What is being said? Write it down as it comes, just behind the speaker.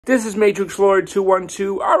This is Matrix Lord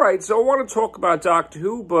 212. All right, so I want to talk about Doctor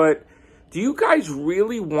Who, but do you guys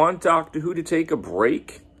really want Doctor Who to take a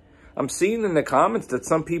break? I'm seeing in the comments that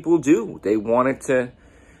some people do. They want it to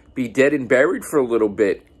be dead and buried for a little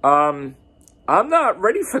bit. I'm not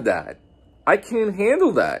ready for that. I can't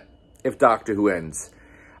handle that if Doctor Who ends.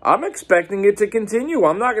 I'm expecting it to continue.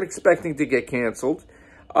 I'm not expecting to get canceled.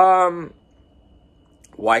 Why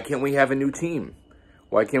can't we have a new team?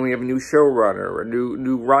 Why can't we have a new showrunner or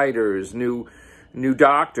new writers, new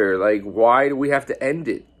doctor? Like, why do we have to end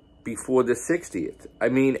it before the 60th? I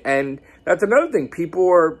mean, and that's another thing. People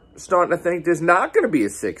are starting to think there's not going to be a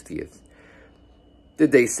 60th.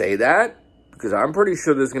 Did they say that? Because I'm pretty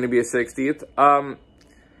sure there's going to be a 60th.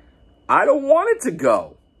 I don't want it to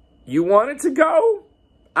go. You want it to go?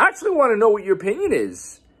 I actually want to know what your opinion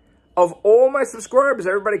is. Of all my subscribers,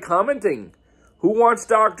 everybody commenting, who wants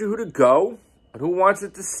Doctor Who to go? And who wants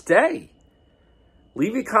it to stay?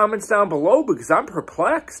 Leave your comments down below because I'm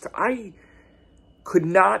perplexed. I could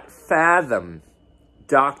not fathom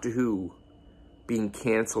Doctor Who being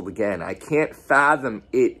canceled again. I can't fathom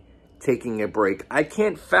it taking a break. I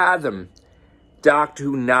can't fathom Doctor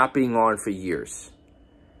Who not being on for years.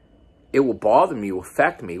 It will bother me, it will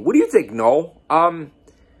affect me. What do you think, Noel?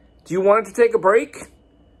 Do you want it to take a break?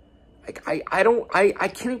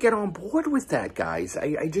 I can't get on board with that, guys.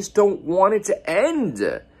 I just don't want it to end.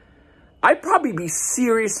 I'd probably be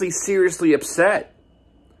seriously upset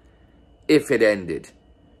if it ended.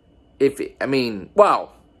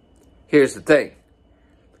 Well, here's the thing.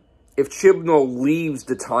 If Chibnall leaves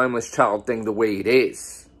the Timeless Child thing the way it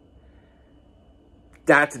is,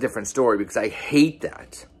 that's a different story because I hate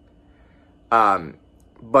that.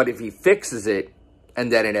 But if he fixes it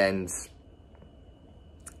and then it ends...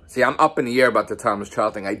 See, I'm up in the air about the Timeless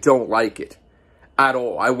Child thing. I don't like it at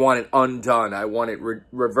all. I want it undone. I want it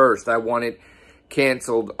reversed. I want it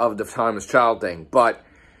canceled of the Timeless Child thing. But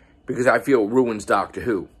because I feel it ruins Doctor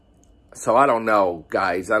Who. So I don't know,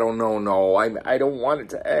 guys. I don't know, no. I don't want it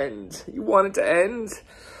to end. You want it to end?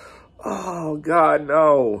 Oh, God,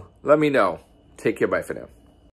 no. Let me know. Take care. Bye for now.